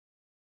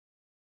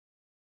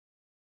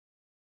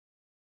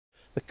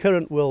The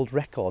current world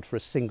record for a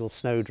single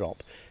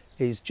snowdrop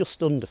is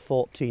just under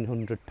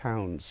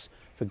 £1,400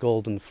 for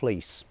golden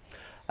fleece,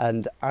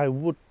 and I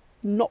would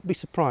not be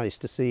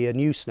surprised to see a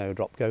new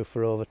snowdrop go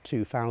for over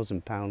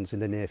 £2,000 in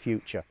the near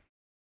future.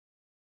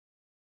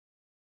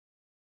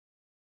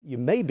 You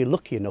may be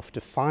lucky enough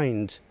to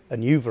find a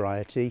new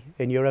variety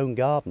in your own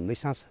garden.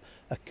 This has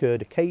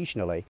occurred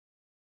occasionally.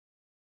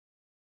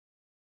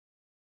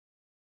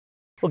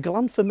 Well,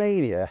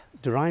 Galanthomania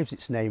derives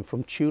its name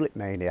from tulip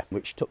mania,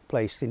 which took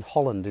place in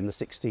Holland in the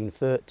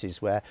 1630s,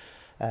 where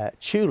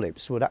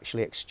tulips would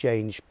actually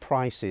exchange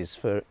prices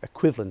for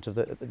equivalent of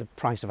the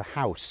price of a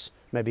house,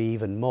 maybe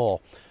even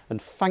more.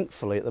 And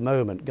thankfully at the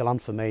moment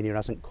Galanthomania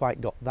hasn't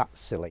quite got that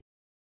silly.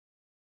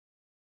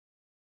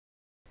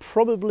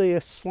 Probably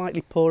a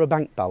slightly poorer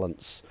bank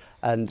balance,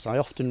 and I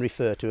often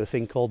refer to a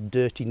thing called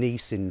dirty knee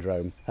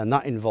syndrome, and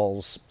that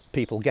involves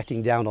people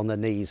getting down on their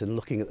knees and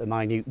looking at the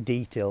minute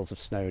details of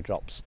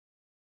snowdrops.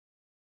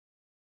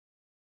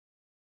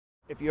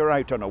 If you're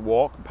out on a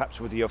walk, perhaps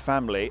with your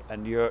family,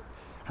 and you're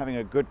having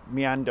a good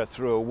meander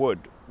through a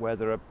wood where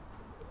there are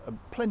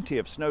plenty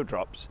of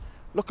snowdrops,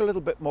 look a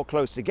little bit more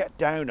closely, get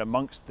down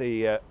amongst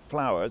the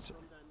flowers.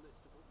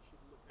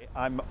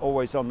 I'm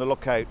always on the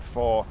lookout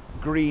for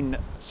green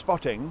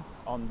spotting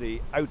on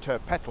the outer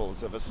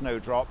petals of a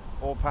snowdrop,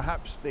 or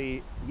perhaps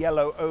the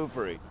yellow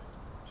ovary.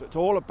 So it's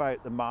all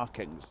about the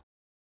markings.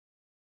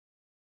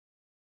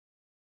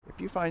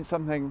 If you find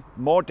something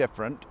more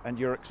different and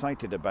you're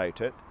excited about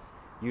it,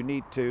 you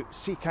need to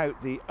seek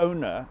out the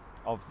owner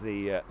of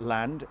the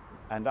land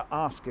and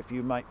ask if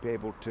you might be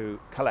able to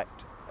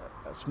collect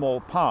a small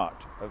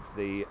part of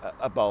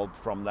a bulb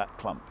from that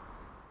clump.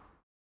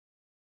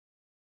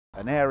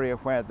 An area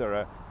where there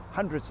are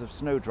hundreds of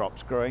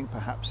snowdrops growing,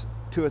 perhaps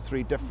 2 or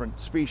 3 different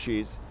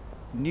species,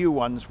 new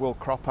ones will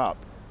crop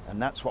up,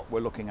 and that's what we're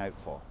looking out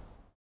for.